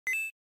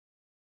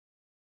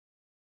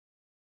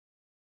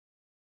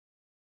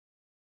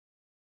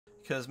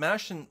Because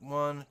Mashton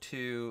 1,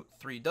 2,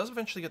 3 does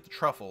eventually get the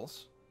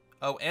truffles.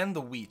 Oh, and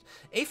the wheat.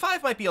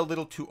 A5 might be a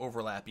little too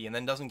overlappy and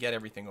then doesn't get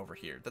everything over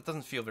here. That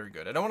doesn't feel very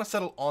good. I don't want to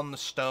settle on the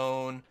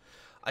stone.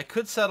 I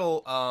could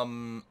settle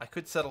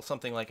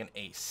something like an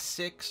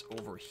A6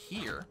 over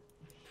here.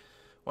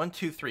 1,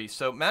 2, 3.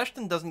 So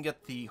Mashton doesn't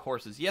get the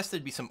horses. Yes,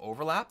 there'd be some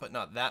overlap, but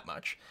not that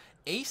much.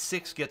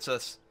 A6 gets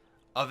us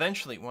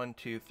eventually 1,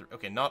 2, 3.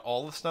 Okay, not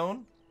all the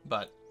stone,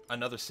 but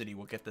another city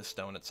will get this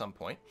stone at some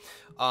point.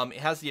 It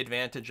has the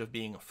advantage of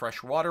being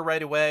fresh water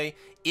right away.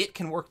 It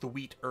can work the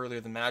wheat earlier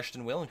than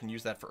Mashton will and can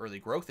use that for early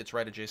growth. It's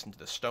right adjacent to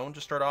the stone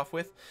to start off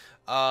with.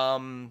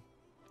 2,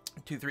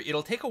 3.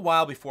 It'll take a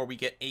while before we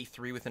get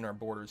A3 within our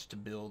borders to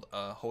build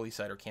a holy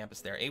site or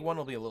campus there. A1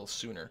 will be a little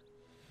sooner.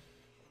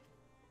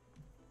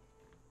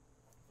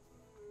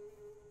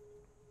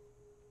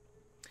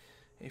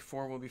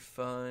 A4 will be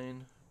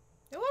fine.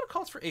 A lot of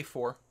calls for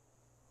A4.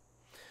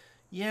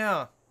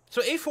 Yeah.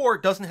 So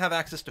A4 doesn't have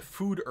access to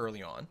food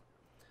early on,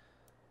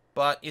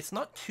 but it's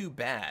not too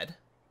bad.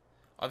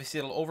 Obviously,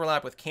 it'll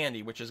overlap with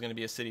Kandy, which is going to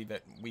be a city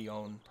that we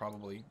own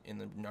probably in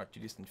the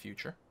not-too-distant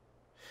future.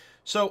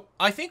 So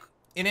I think,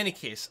 in any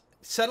case,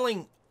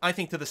 settling, I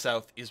think, to the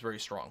south is very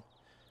strong.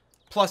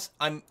 Plus,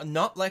 I'm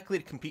not likely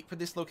to compete for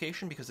this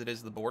location because it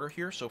is the border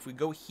here. So if we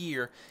go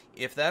here,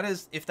 if that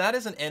is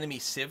an enemy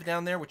civ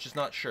down there, which is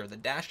not sure, the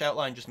dashed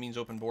outline just means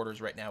open borders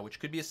right now, which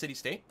could be a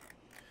city-state.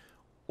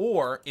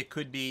 Or it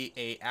could be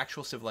a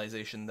actual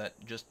civilization that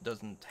just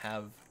doesn't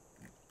have...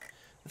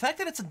 The fact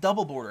that it's a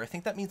double border, I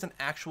think that means an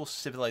actual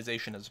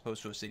civilization as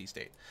opposed to a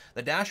city-state.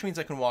 The dash means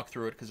I can walk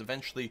through it because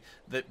eventually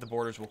the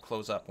borders will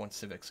close up once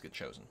civics get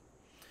chosen.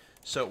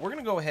 So we're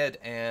going to go ahead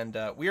and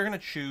we are going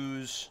to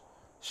choose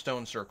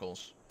stone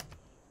circles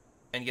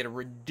and get a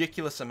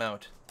ridiculous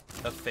amount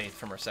of faith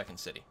from our second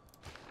city,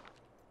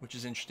 which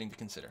is interesting to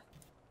consider.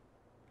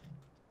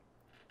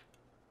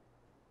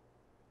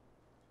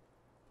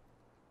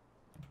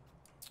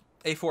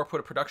 A4 put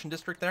a production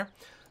district there.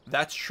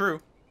 That's true.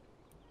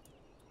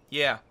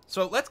 Yeah,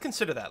 so let's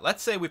consider that.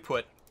 Let's say we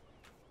put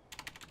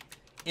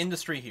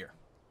industry here.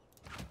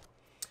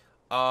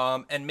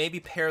 And maybe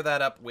pair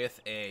that up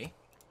with a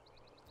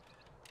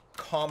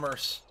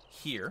commerce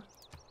here,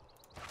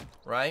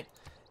 right?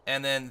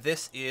 And then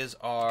this is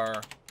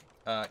our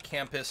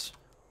campus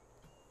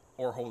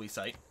or holy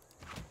site.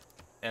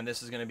 And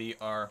this is going to be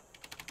our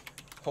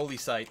holy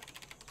site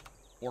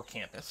or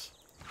campus.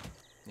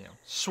 You know,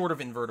 sort of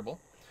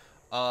invertible.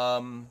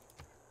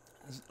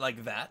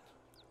 Like that.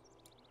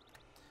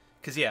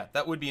 Because, yeah,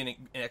 that would be an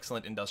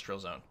excellent industrial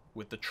zone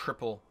with the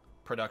triple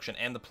production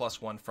and the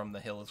 +1 from the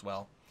hill as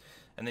well.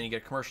 And then you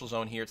get a commercial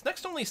zone here. It's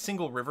next to only a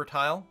single river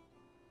tile.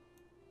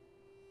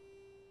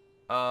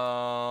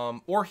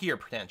 Or here,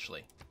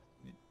 potentially.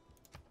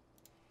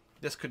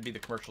 This could be the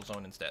commercial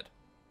zone instead.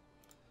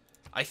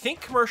 I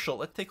think commercial...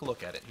 Let's take a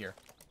look at it here.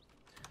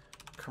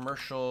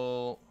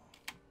 Commercial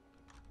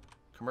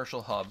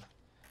hub.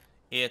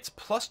 It's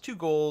 +2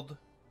 gold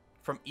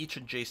from each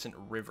adjacent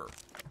river.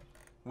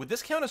 Would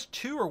this count as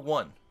 2 or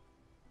 1?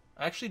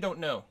 I actually don't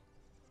know.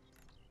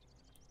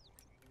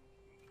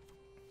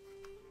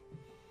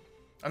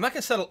 I'm not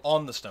going to settle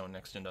on the stone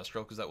next to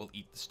industrial because that will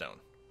eat the stone.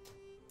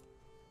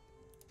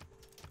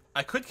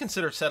 I could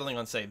consider settling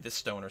on, say, this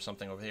stone or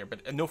something over here,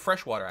 but no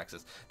freshwater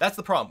access. That's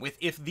the problem.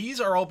 If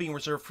these are all being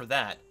reserved for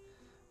that,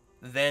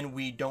 then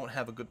we don't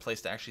have a good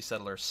place to actually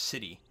settle our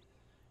city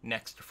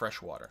next to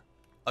freshwater.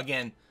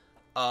 Again,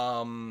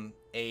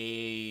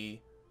 a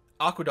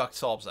aqueduct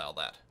solves all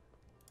that.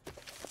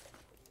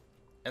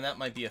 And that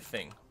might be a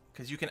thing.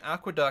 Because you can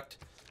aqueduct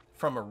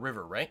from a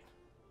river, right?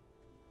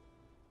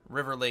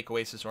 River, lake,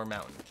 oasis, or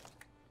mountain.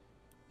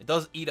 It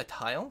does eat a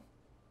tile.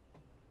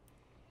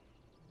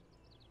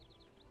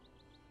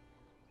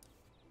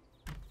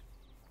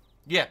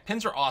 Yeah,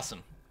 pins are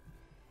awesome.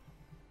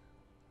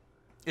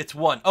 It's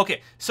 1.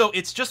 Okay, so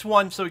it's just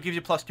 1, so it gives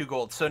you +2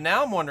 gold. So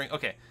now I'm wondering,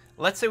 okay,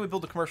 let's say we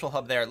build a commercial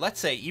hub there. Let's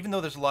say, even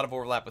though there's a lot of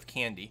overlap with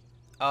Kandy.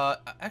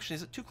 Actually,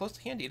 is it too close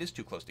to Kandy? It is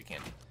too close to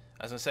Kandy.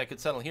 I was going to say I could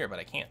settle here, but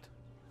I can't.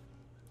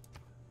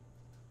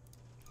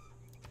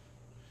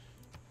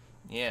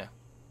 Yeah.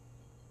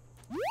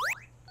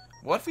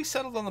 What if we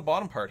settled on the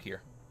bottom part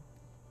here?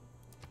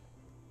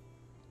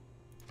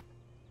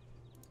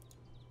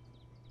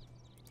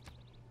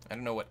 I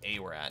don't know what A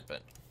we're at,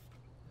 but...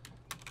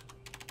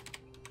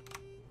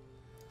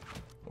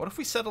 What if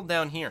we settled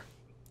down here?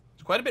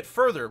 It's quite a bit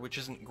further, which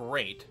isn't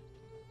great.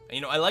 And,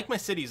 you know, I like my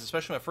cities,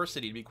 especially my first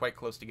city, to be quite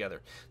close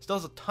together. Still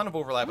has a ton of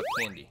overlap with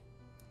Kandy.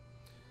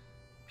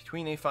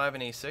 Between A5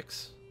 and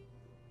A6.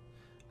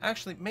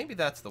 Actually, maybe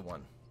that's the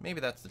one. Maybe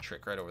that's the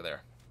trick right over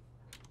there.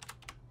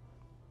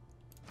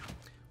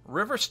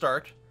 River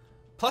start,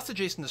 plus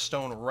adjacent to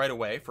stone right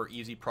away for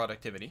easy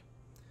productivity.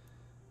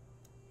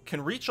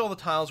 Can reach all the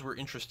tiles we're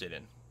interested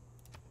in.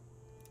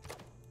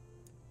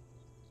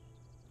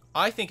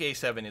 I think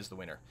A7 is the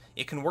winner.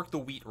 It can work the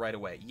wheat right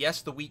away.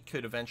 Yes, the wheat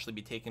could eventually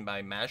be taken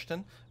by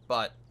Mashton,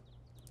 but...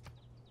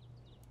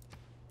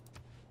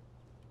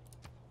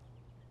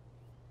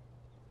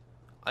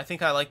 I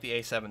think I like the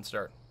A7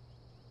 start.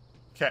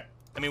 Okay.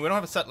 I mean, we don't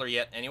have a settler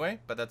yet anyway,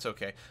 but that's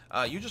okay.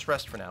 You just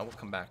rest for now. We'll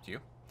come back to you.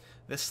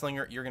 This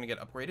slinger, you're going to get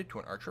upgraded to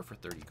an archer for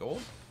 30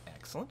 gold.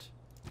 Excellent.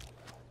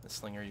 This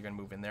slinger, you're going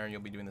to move in there, and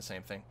you'll be doing the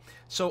same thing.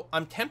 So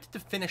I'm tempted to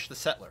finish the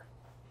settler.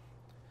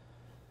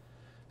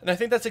 And I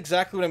think that's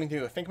exactly what I'm going to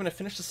do. I think I'm going to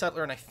finish the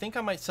settler, and I think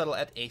I might settle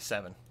at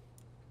A7.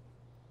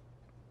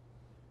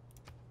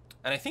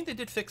 And I think they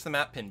did fix the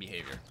map pin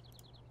behavior.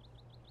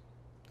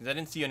 Because I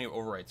didn't see any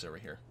overwrites over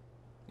here.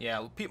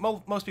 Yeah,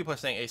 most people are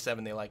saying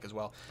A7 they like as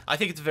well. I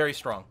think it's very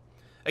strong.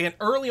 Again,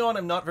 early on,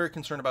 I'm not very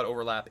concerned about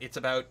overlap. It's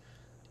about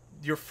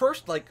your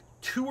first, like,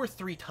 2 or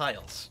 3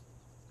 tiles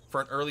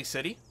for an early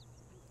city.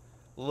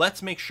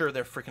 Let's make sure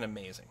they're freaking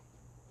amazing.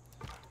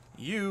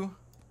 You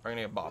are going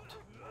to get bopped.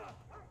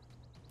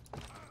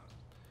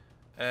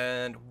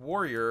 And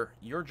Warrior,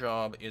 your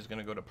job is going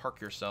to go to park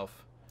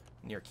yourself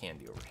near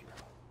Candy over here.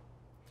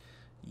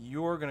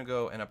 You're going to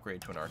go and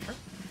upgrade to an archer.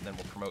 Then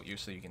we'll promote you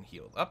so you can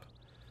heal up.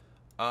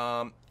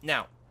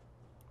 Now,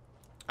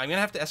 I'm going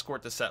to have to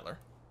escort the settler.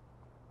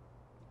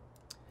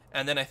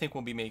 And then I think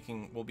we'll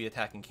be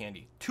attacking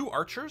Candy. 2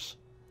 archers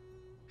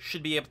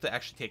should be able to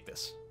actually take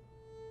this.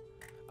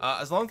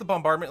 As long as the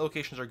bombardment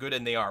locations are good,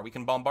 and they are. We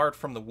can bombard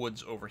from the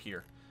woods over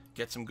here.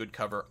 Get some good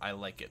cover. I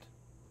like it.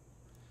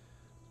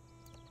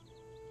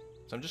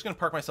 So I'm just going to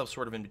park myself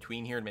sort of in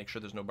between here to make sure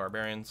there's no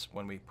barbarians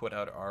when we put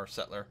out our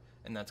settler.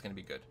 And that's going to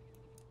be good.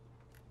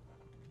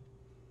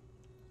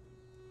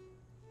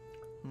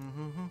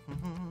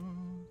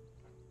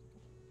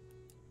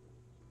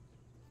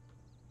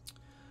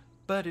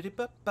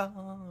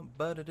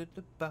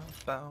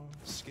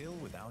 Skill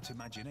without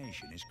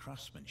imagination is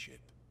craftsmanship.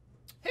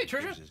 Hey,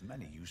 Treasure!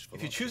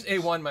 If you choose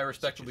A1, my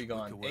respect will be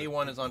gone.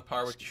 A1 is on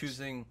par with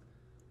choosing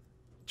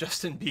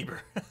Justin Bieber.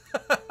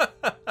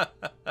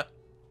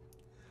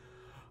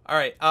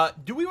 Alright,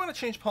 do we want to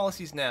change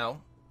policies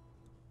now?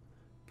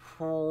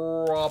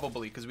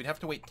 Probably, because we'd have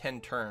to wait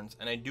 10 turns,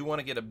 and I do want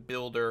to get a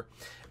builder.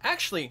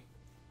 Actually,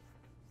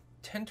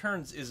 10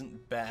 turns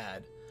isn't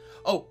bad.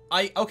 Oh,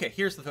 okay,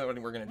 here's the thing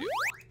we're going to do.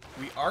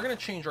 We are going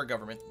to change our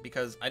government,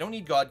 because I don't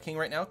need God King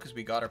right now, because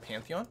we got our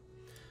Pantheon.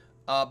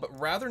 But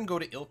rather than go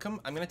to Ilkham,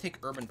 I'm going to take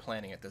urban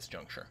planning at this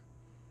juncture.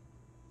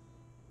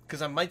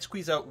 Because I might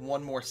squeeze out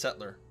one more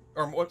settler.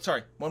 Or,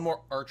 sorry, one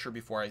more archer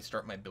before I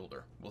start my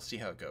builder. We'll see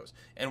how it goes.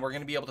 And we're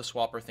going to be able to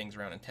swap our things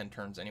around in 10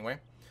 turns anyway.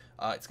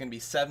 It's going to be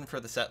 7 for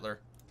the settler.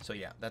 So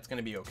yeah, that's going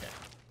to be okay.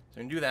 So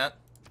I'm going to do that.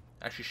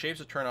 Actually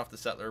shaves a turn off the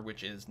settler,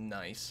 which is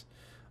nice.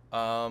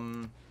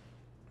 I'm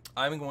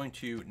going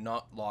to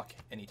not lock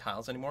any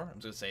tiles anymore. I'm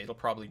just going to say it'll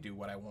probably do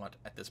what I want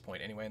at this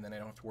point anyway, and then I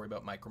don't have to worry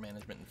about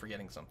micromanagement and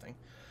forgetting something.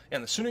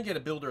 And the sooner you get a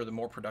builder, the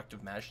more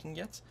productive Magician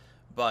gets.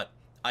 But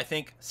I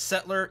think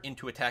settler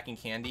into attacking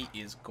Candy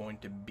is going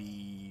to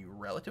be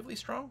relatively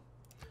strong.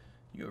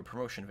 You have a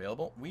promotion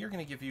available. We are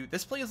going to give you...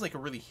 This play is like a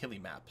really hilly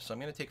map, so I'm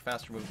going to take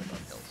faster movement on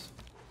hills.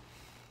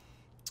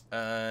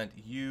 And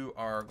you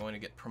are going to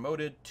get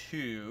promoted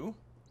to...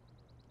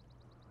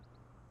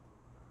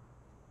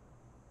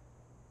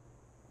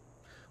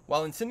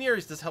 While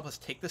Incendiaries does help us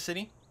take the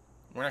city,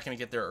 we're not going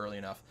to get there early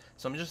enough.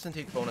 So I'm just going to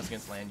take bonus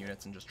against land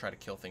units and just try to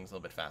kill things a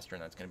little bit faster,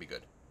 and that's going to be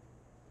good.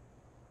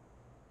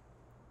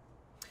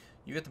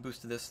 You get the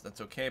boost to this.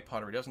 That's okay.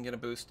 Pottery doesn't get a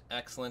boost.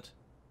 Excellent.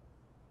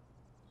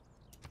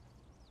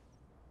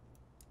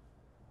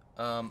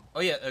 Oh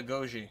yeah,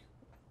 Agoji.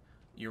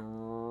 You're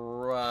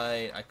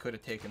right. I could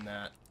have taken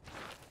that.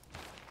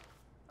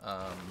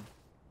 I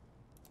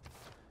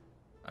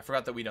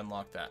forgot that we'd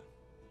unlocked that.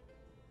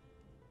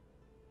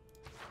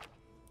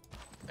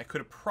 I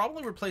could have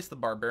probably replaced the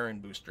Barbarian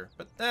booster,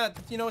 but that,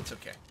 you know, it's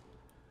okay.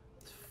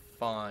 It's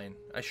fine.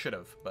 I should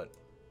have, but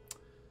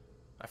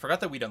I forgot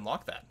that we'd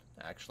unlocked that,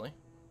 actually.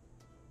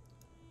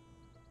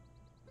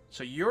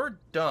 So you're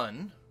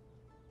done.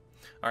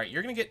 Alright,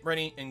 you're going to get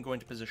ready and go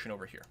into position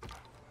over here.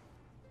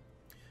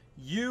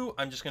 You,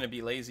 I'm just going to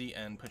be lazy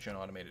and put you in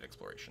automated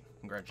exploration.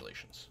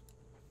 Congratulations.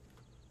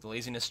 The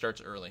laziness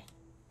starts early.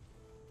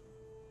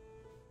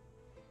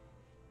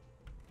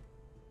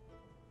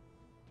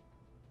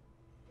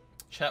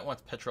 Chat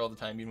wants Petra all the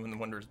time, even when the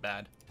Wonder is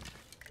bad.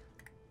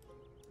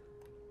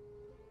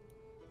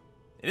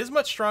 It is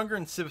much stronger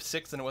in Civ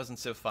 6 than it was in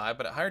Civ 5,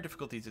 but at higher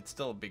difficulties, it's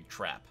still a big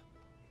trap.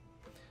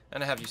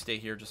 And I have you stay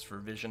here just for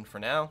vision for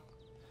now.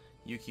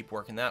 You keep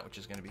working that, which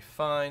is going to be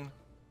fine.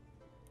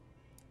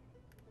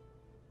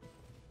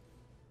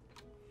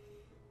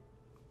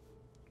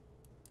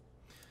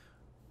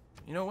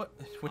 You know what?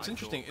 What's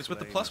interesting is with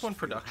the +1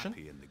 production,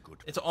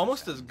 it's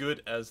almost as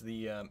good as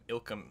the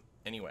Ilkham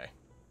anyway.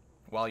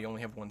 While you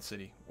only have one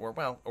city. Or,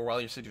 well, or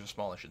while your cities are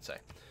small, I should say.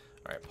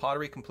 Alright,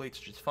 pottery completes,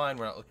 which is fine.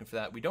 We're not looking for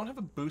that. We don't have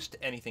a boost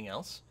to anything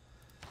else.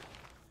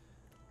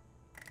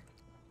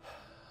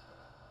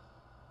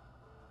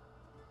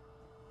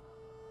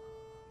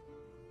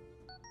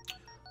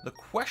 The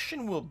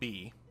question will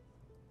be...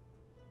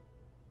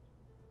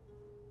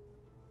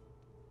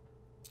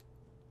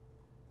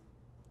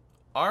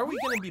 Are we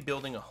going to be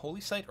building a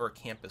holy site or a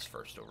campus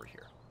first over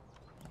here?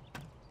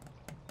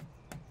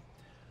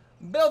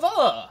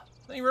 Belvala!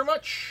 Thank you very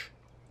much.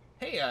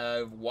 Hey,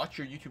 I've watched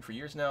your YouTube for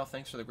years now.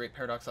 Thanks for the great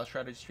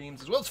Paradox/strategy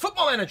streams, as well as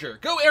Football Manager.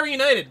 Go Air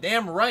United.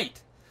 Damn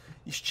right.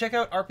 You should check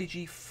out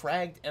RPG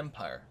Fragged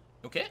Empire.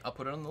 Okay, I'll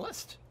put it on the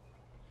list.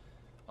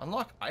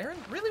 Unlock iron?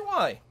 Really?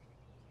 Why?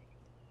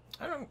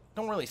 I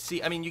don't really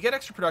see. I mean, you get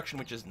extra production,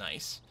 which is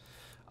nice.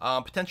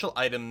 Potential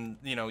item,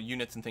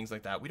 units and things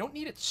like that. We don't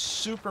need it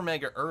super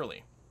mega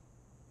early.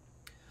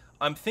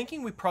 I'm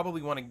thinking we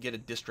probably want to get a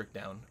district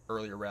down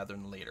earlier rather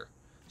than later.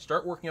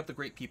 Start working up the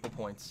great people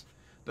points.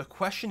 The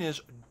question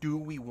is, do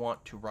we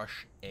want to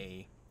rush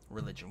a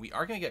religion? We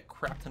are going to get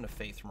crap ton of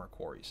faith from our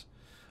quarries.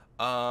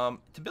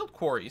 To build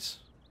quarries...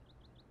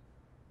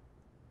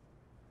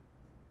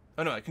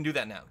 Oh, no, I can do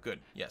that now.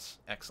 Good. Yes.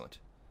 Excellent.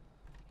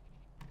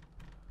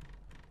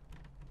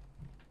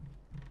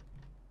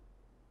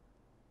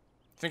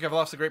 Think I've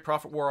lost the Great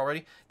Prophet War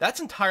already?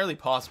 That's entirely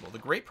possible. The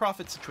Great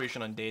Prophet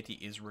situation on Deity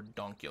is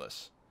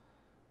redonkulous.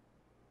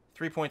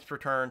 3 points per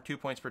turn, 2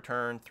 points per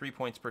turn, 3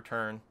 points per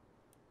turn.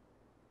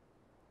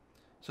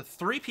 So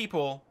 3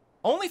 people,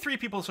 only 3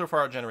 people so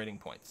far are generating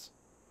points.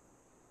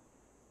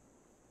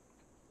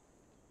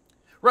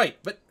 Right,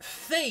 but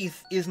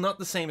faith is not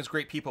the same as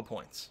great people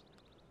points.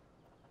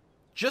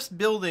 Just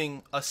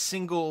building a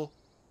single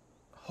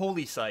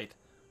holy site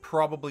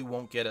probably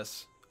won't get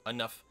us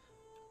enough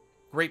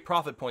great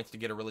prophet points to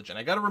get a religion.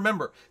 I gotta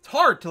remember, it's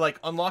hard to like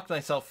unlock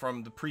myself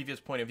from the previous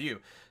point of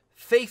view.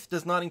 Faith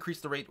does not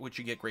increase the rate at which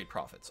you get great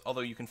profits, although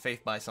you can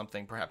faith buy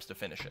something perhaps to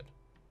finish it.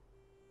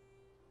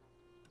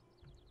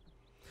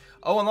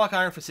 Oh, unlock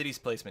iron for cities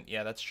placement.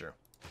 Yeah, that's true.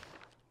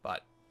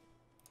 But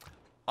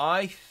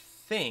I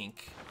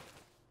think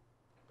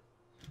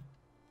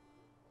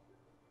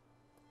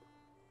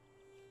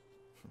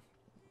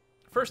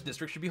first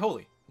district should be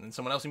holy. And then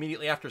someone else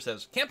immediately after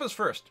says, campus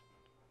first.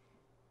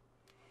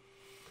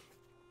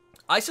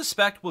 I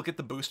suspect we'll get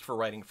the boost for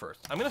writing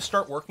first. I'm going to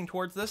start working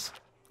towards this.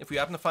 If we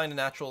happen to find a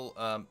natural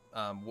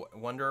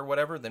wonder or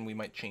whatever, then we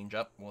might change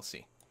up. We'll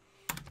see.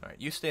 All right,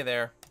 you stay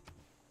there.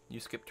 You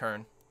skip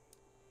turn.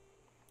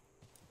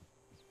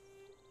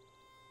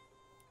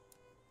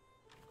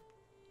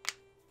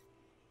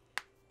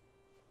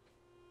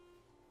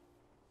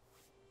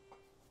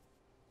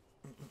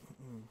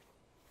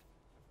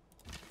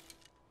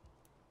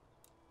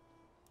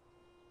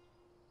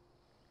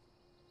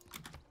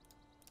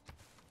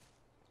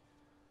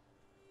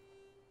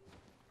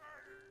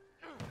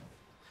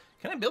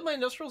 Can I build my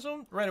industrial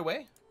zone right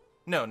away?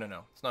 No.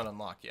 It's not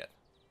unlocked yet.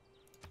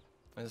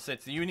 As I said,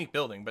 it's a unique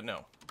building, but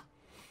no.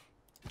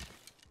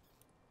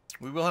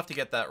 We will have to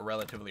get that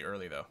relatively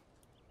early, though.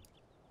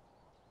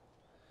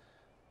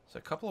 So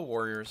a couple of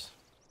warriors.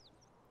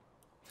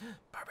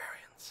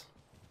 Barbarians.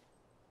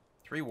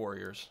 3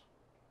 warriors.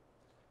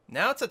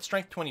 Now it's at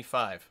strength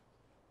 25.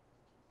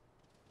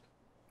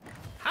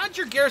 How'd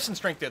your garrison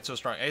strength get so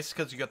strong? I guess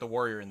because you got the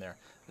warrior in there.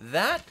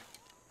 That...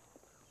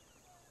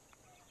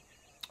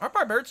 Our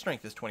barbarian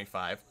strength is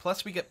 25,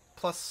 plus we get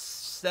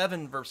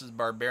 +7 versus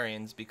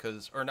barbarians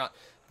because, or not,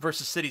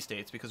 versus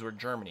city-states because we're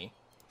Germany.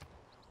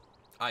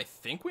 I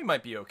think we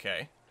might be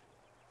okay.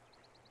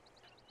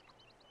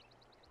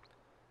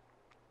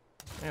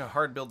 Yeah,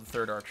 hard build the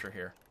 3rd archer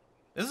here.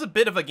 This is a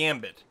bit of a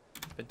gambit.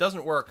 If it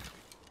doesn't work,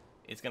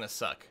 it's gonna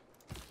suck.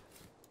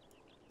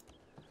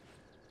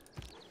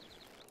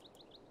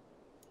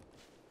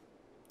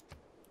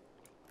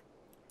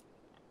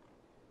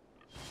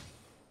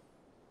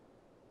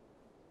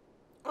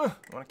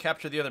 I want to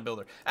capture the other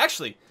builder.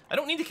 Actually, I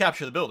don't need to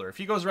capture the builder. If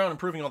he goes around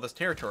improving all this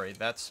territory,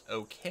 that's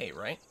okay,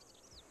 right?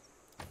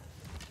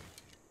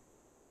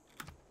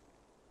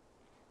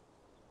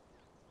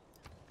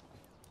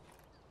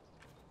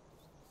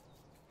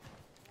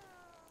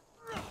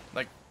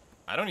 Like,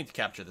 I don't need to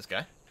capture this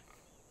guy.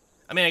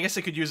 I mean, I guess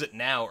I could use it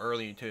now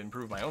early to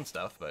improve my own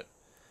stuff, but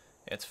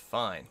it's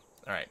fine.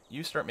 Alright,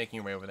 you start making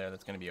your way over there.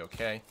 That's going to be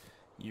okay.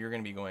 You're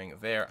going to be going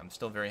there. I'm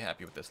still very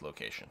happy with this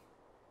location.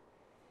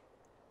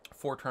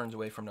 4 turns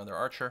away from another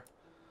archer.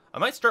 I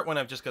might start when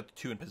I've just got the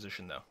 2 in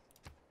position, though.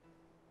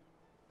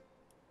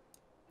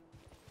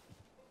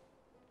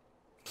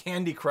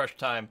 Candy Crush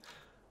time.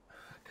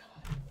 Oh,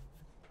 God.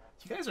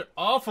 You guys are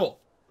awful.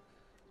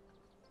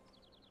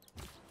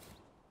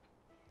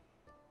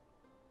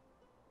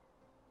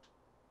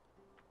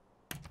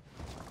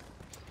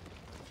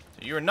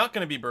 So you are not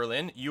going to be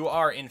Berlin. You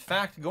are, in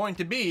fact, going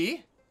to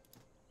be...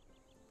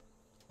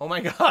 Oh, my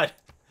God.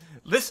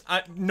 This,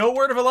 no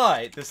word of a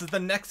lie, this is the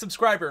next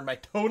subscriber in my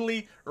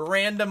totally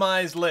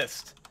randomized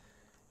list.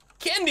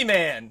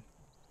 Candyman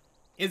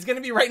is going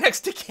to be right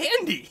next to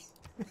Candy.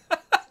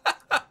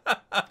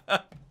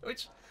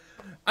 Which,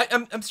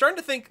 I'm starting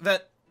to think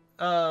that,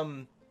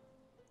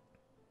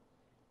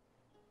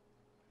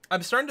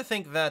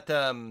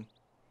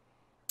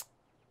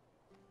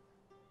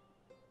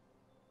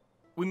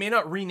 we may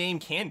not rename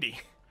Candy.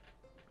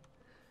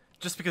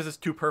 Just because it's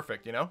too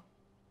perfect, you know?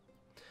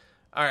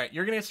 Alright,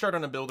 you're going to get started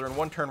on a builder. In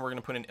 1 turn, we're going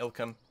to put in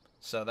Ilkham.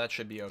 So that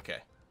should be okay.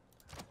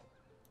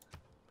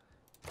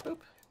 Boop.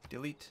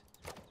 Delete.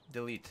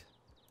 Delete.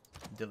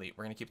 Delete.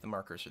 We're going to keep the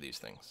markers for these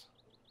things.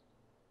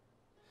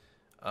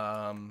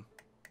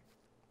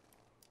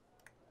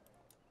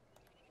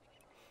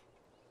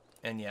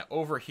 And yeah,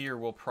 over here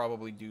we'll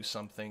probably do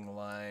something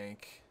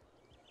like...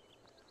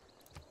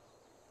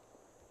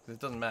 It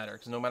doesn't matter,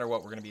 because no matter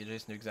what, we're going to be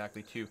adjacent to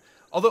exactly 2.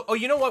 Although, oh,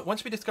 you know what?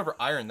 Once we discover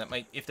iron, that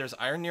might... If there's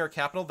iron near a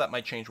capital, that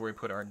might change where we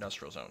put our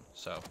industrial zone.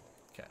 So,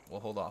 okay,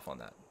 we'll hold off on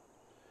that.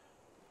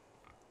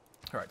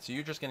 Alright, so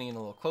you're just getting in a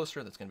little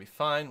closer. That's going to be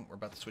fine. We're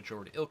about to switch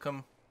over to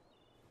Ilkham.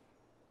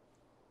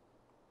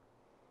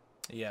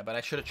 Yeah, but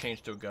I should have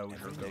changed to a Goji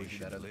or Goji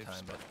that other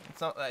time. But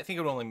it's not. I think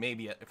it would only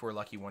maybe, if we're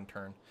lucky, 1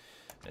 turn.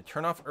 And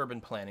turn off urban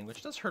planning,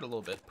 which does hurt a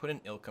little bit. Put in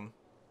Ilkham.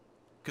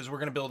 Because we're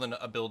going to build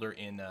a builder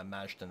in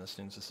Majton as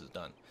soon as this is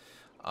done.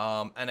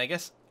 And I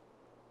guess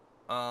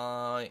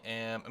I'm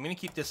going to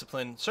keep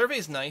discipline. Survey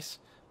is nice,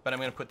 but I'm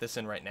going to put this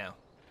in right now.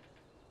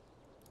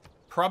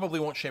 Probably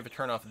won't shave a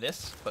turn off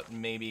this, but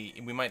maybe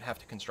we might have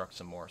to construct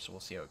some more, so we'll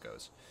see how it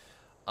goes.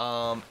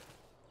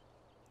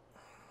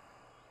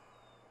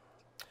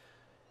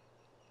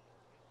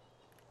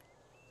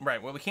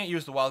 Right, well, we can't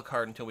use the wild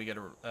card until we get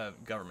a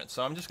government,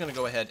 so I'm just going to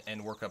go ahead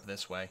and work up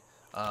this way.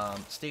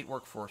 State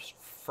workforce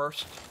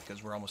first,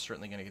 because we're almost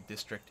certainly going to get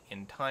district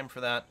in time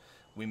for that.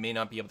 We may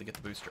not be able to get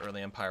the boost to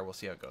early empire. We'll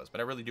see how it goes. But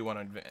I really do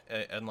want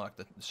to unlock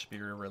the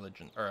superior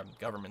religion or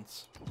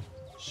governments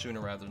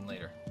sooner rather than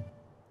later.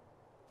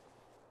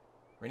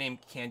 Rename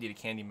Candy to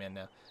Candyman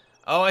now.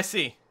 Oh, I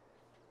see.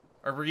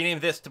 Or rename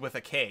this with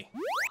a K.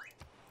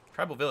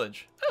 Tribal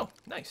village. Oh,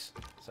 nice.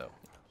 So.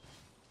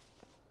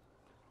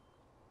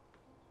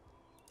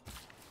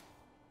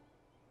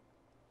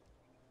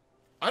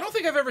 I don't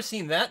think I've ever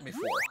seen that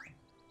before.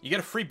 You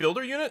get a free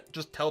builder unit,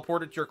 just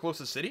teleport it to your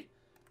closest city?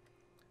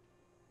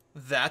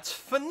 That's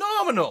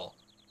phenomenal!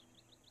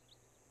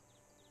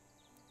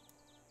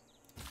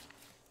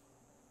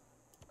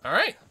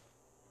 Alright.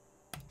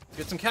 Let's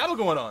get some cattle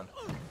going on.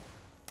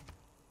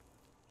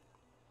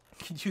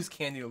 You could use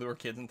candy to lure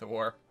kids into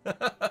war.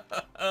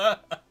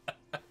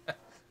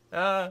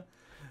 Alright.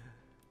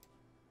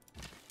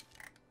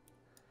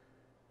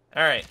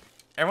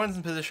 Everyone's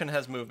in position,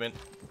 has movement.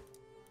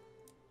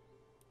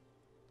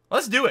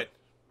 Let's do it.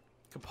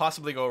 Could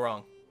possibly go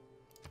wrong.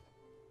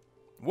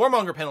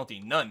 Warmonger penalty,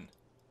 none.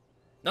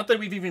 Not that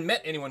we've even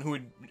met anyone who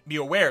would be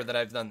aware that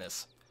I've done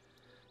this.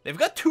 They've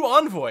got 2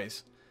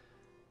 envoys.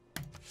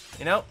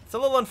 You know, it's a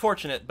little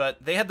unfortunate,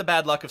 but they had the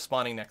bad luck of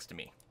spawning next to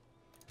me.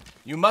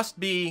 You must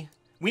be...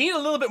 We need a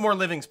little bit more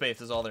living space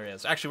is all there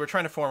is. Actually, we're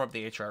trying to form up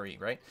the HRE,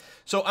 right?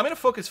 So I'm going to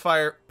focus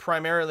fire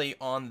primarily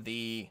on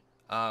the...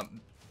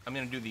 I'm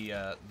going to do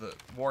the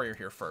warrior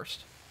here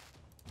first.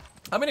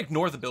 I'm going to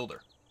ignore the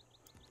builder.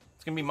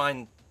 It's going to be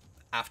mine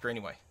after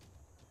anyway.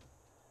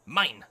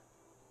 Mine.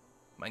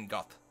 Mein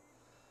Gott.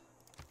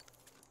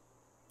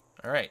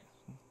 Alright.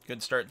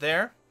 Good start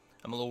there.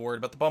 I'm a little worried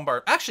about the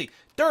bombard. Actually,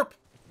 derp!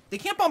 They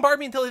can't bombard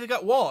me until they've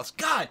got walls.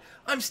 God,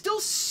 I'm still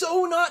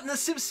so not in the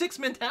Civ 6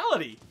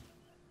 mentality.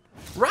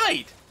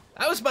 Right.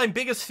 That was my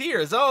biggest fear.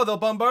 Is, oh, they'll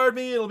bombard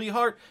me. It'll be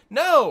hard.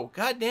 No.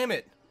 God damn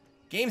it.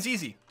 Game's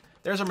easy.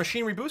 There's our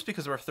machinery boost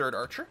because of our 3rd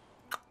archer.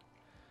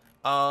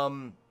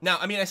 Now,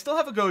 I mean, I still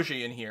have a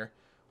Goji in here.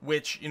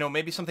 Which, you know,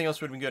 maybe something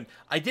else would have been good.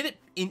 I did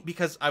it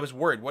because I was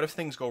worried. What if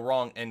things go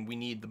wrong and we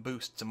need the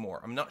boost some more?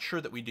 I'm not sure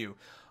that we do.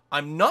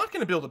 I'm not going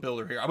to build a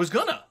builder here. I was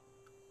gonna.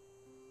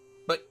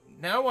 But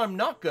now I'm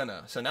not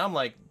gonna. So now I'm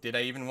like, did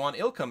I even want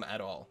Ilkham at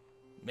all?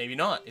 Maybe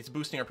not. It's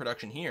boosting our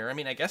production here. I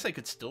mean, I guess I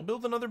could still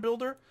build another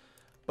builder.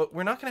 But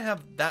we're not going to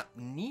have that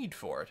need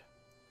for it.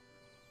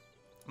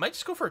 I might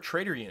just go for a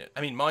trader unit.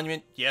 I mean,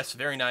 monument, yes,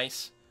 very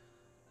nice.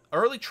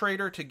 Early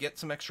trader to get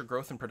some extra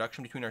growth and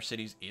production between our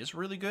cities is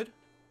really good.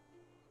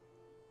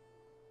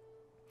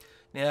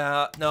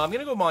 Yeah, no, I'm going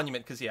to go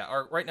monument because,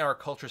 yeah, right now our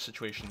culture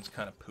situation is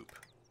kind of poop.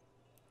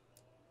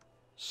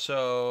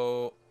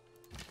 So,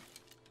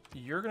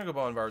 you're going to go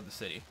bombard the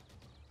city.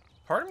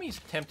 Part of me is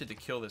tempted to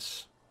kill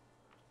this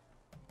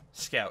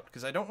scout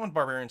because I don't want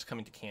barbarians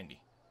coming to Candy.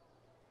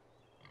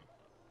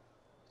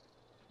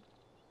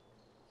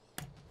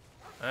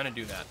 I'm going to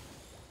do that.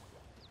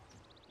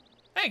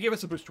 Hey, give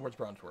us a boost towards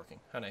bronze working.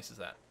 How nice is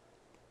that?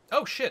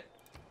 Oh, shit.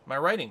 My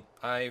writing.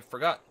 I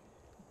forgot.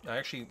 I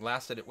actually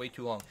lasted it way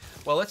too long.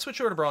 Well, let's switch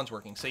over to bronze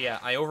working. So yeah,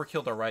 I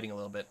overkilled our writing a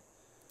little bit.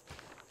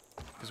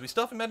 Because we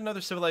still haven't met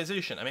another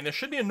civilization. I mean, there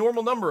should be a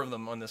normal number of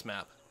them on this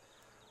map.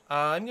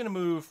 I'm going to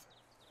move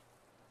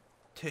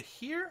to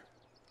here.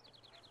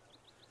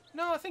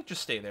 No, I think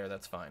just stay there.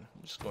 That's fine.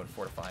 I'm just going to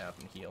fortify up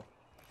and heal.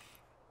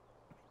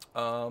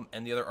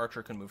 And the other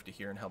archer can move to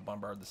here and help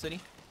bombard the city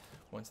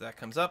once that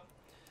comes up.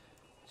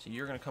 So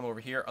you're going to come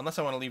over here. Unless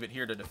I want to leave it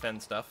here to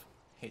defend stuff.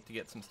 Hate to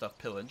get some stuff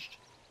pillaged.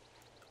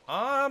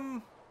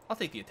 I'll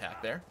take the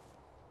attack there.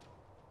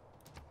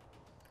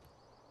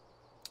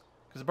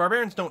 Because the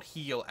barbarians don't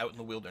heal out in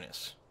the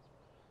wilderness.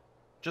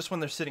 Just when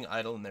they're sitting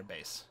idle in their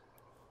base.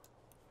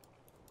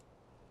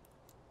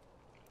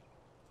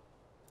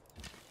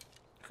 I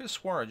could have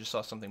sworn I just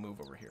saw something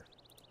move over here.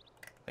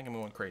 I think I'm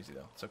going crazy,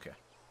 though. It's okay.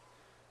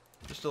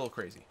 Just a little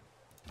crazy.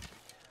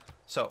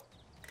 So,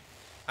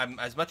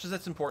 as much as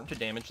it's important to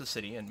damage the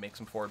city and make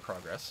some forward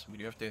progress, we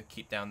do have to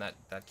keep down that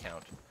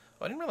count.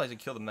 Oh, I didn't realize it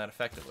killed them that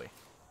effectively.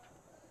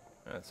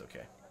 That's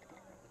okay.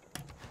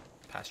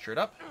 Pasture it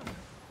up.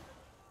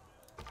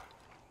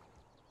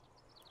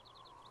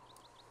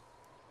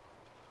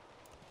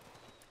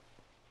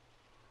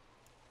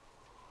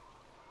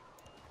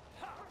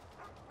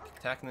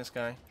 Attacking this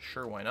guy.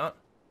 Sure, why not?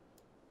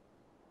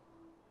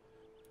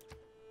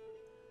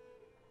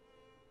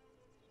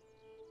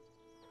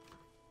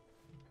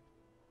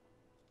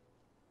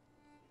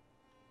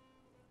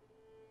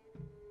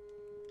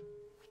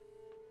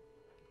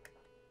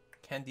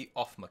 Candy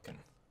Offmaken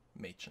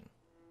Machen.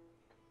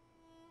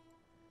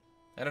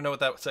 I don't know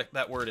what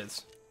that word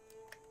is.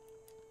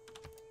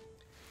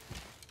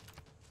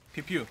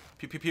 Pew pew.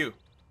 Pew pew pew.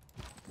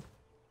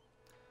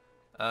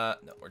 No,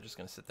 we're just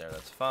gonna sit there.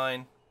 That's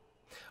fine.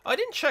 Oh, I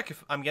didn't check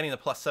if I'm getting the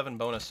 +7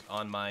 bonus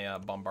on my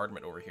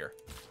bombardment over here.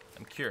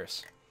 I'm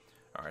curious.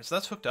 Alright, so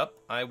that's hooked up.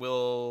 I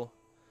will...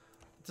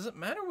 Does it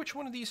matter which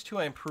one of these two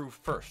I improve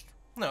first?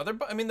 No, they're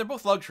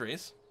both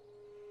luxuries.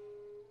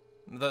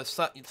 The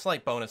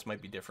slight bonus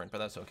might be different, but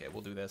that's okay.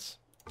 We'll do this.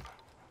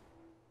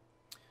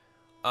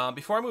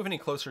 Before I move any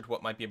closer to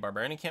what might be a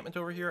barbarian encampment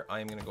over here,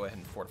 I am going to go ahead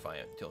and fortify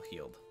it until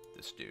healed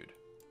this dude.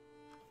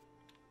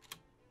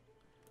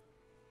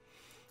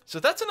 So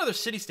that's another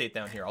city-state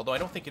down here, although I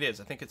don't think it is.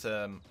 I think it's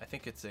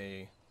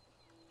a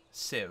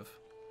civ.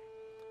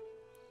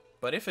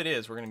 But if it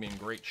is, we're going to be in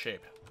great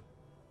shape.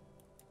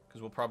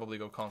 Because we'll probably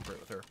go conquer it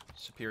with our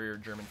superior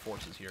German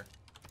forces here.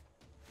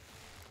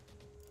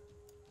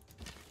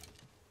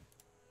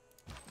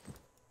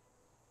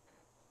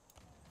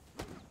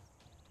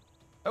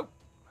 Oh.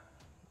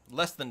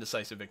 Less than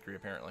decisive victory,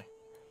 apparently.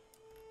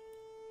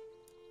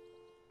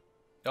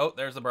 Oh,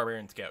 there's the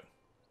barbarian scout.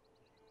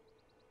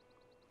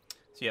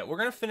 So yeah, we're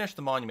going to finish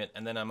the monument,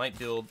 and then I might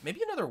build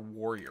maybe another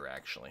warrior,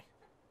 actually.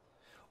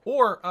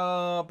 Or,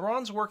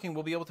 bronze working,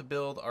 we'll be able to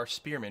build our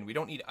spearmen. We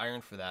don't need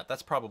iron for that.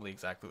 That's probably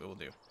exactly what we'll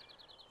do.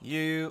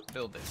 You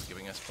build this,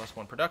 giving us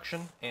 +1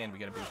 production, and we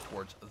got to move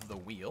towards the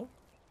wheel.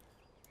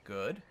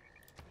 Good.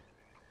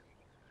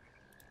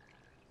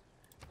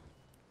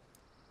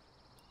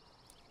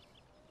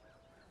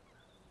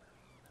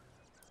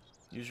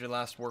 Use your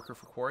last worker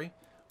for quarry.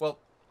 Well,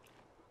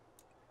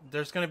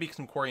 there's going to be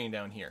some quarrying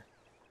down here.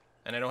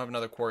 And I don't have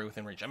another quarry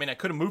within reach. I mean, I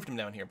could have moved him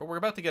down here, but we're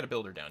about to get a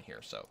builder down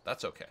here, so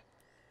that's okay.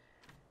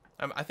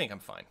 I think I'm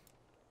fine.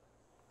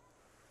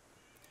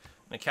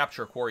 I'm going to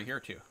capture a quarry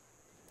here, too.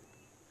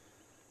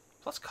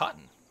 Plus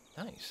cotton.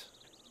 Nice.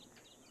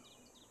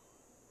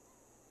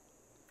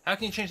 How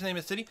can you change the name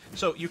of the city?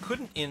 So, you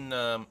couldn't in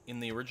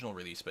the original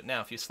release, but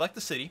now, if you select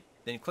the city,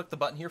 then you click the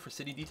button here for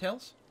city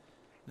details,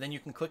 then you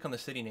can click on the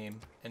city name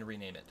and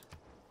rename it.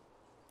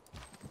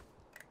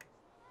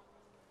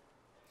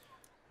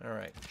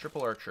 Alright,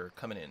 triple archer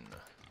coming in.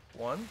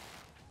 1. You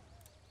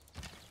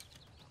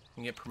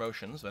can get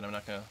promotions, but I'm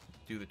not going to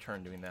do the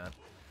turn doing that.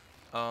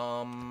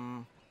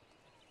 I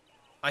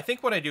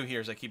think what I do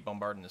here is I keep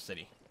bombarding the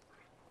city.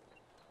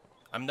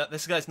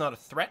 This guy's not a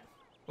threat.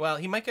 Well,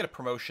 he might get a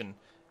promotion,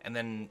 and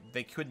then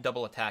they could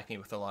double attack me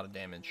with a lot of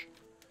damage.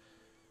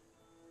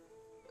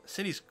 The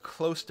city's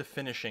close to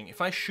finishing.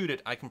 If I shoot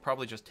it, I can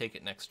probably just take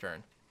it next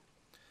turn.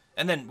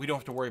 And then we don't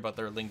have to worry about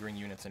their lingering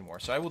units anymore.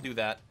 So I will do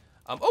that.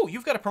 Oh,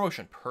 you've got a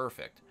promotion.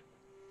 Perfect.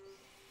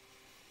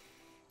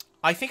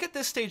 I think at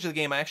this stage of the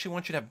game, I actually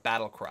want you to have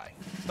Battle Cry.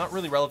 It's not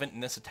really relevant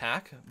in this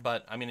attack,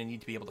 but I'm going to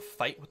need to be able to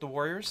fight with the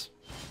warriors.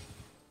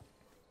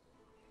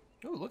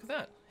 Ooh, look at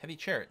that. Heavy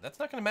chariot. That's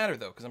not going to matter,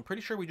 though, because I'm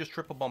pretty sure we just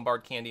triple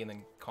bombard Candy and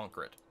then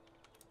conquer it.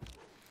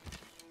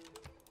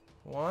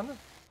 1.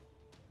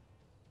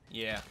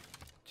 Yeah.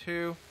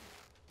 2.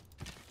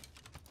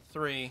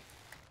 3.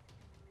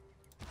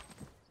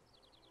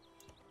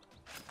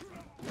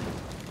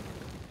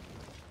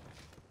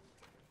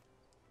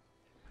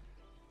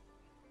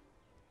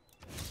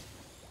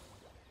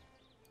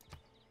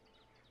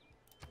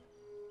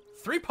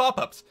 Three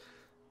pop-ups.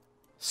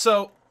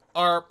 So,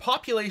 our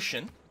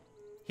population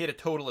hit a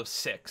total of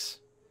 6. So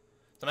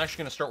I'm actually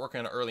going to start working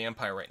on an early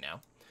empire right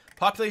now.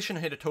 Population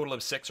hit a total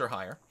of 6 or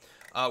higher.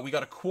 We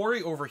got a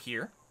quarry over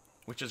here,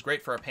 which is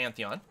great for our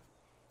Pantheon.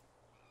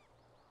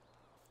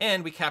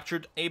 And we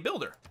captured a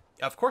builder.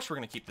 Of course we're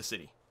going to keep the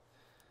city.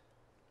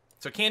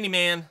 So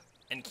Candyman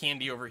and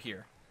Candy over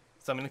here.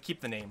 So I'm going to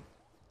keep the name.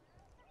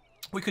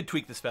 We could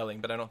tweak the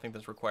spelling, but I don't think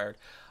that's required.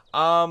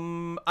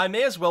 I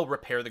may as well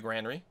repair the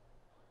granary,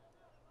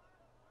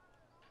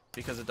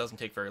 because it doesn't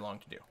take very long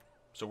to do.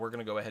 So we're going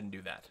to go ahead and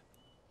do that.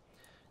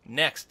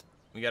 Next,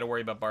 we got to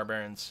worry about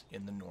barbarians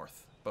in the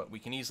north. But we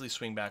can easily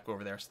swing back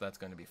over there, so that's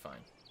going to be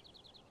fine.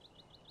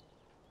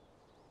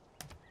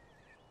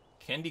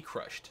 Candy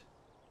crushed.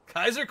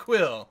 Kaiser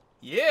Quill.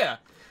 Yeah.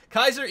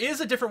 Kaiser is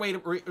a different way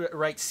to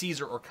write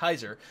Caesar or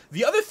Kaiser.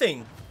 The other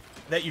thing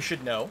that you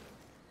should know,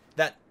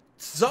 that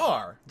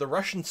Tsar, the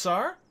Russian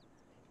Tsar,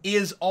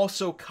 is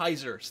also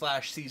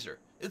Kaiser/Caesar.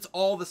 It's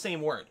all the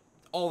same word.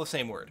 All the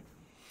same word.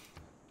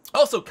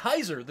 Also,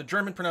 Kaiser, the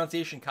German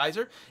pronunciation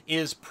Kaiser,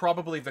 is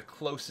probably the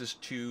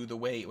closest to the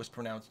way it was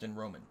pronounced in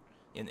Roman,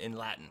 in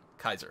Latin.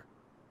 Kaiser.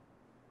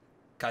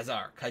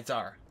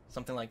 Kaisar,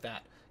 something like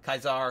that.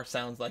 Kaisar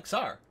sounds like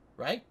Tsar,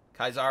 right?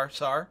 Kaisar,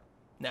 Tsar.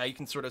 Now you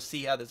can sort of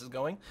see how this is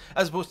going,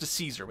 as opposed to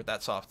Caesar with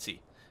that soft C.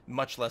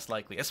 Much less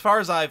likely, as far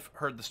as I've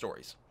heard the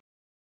stories.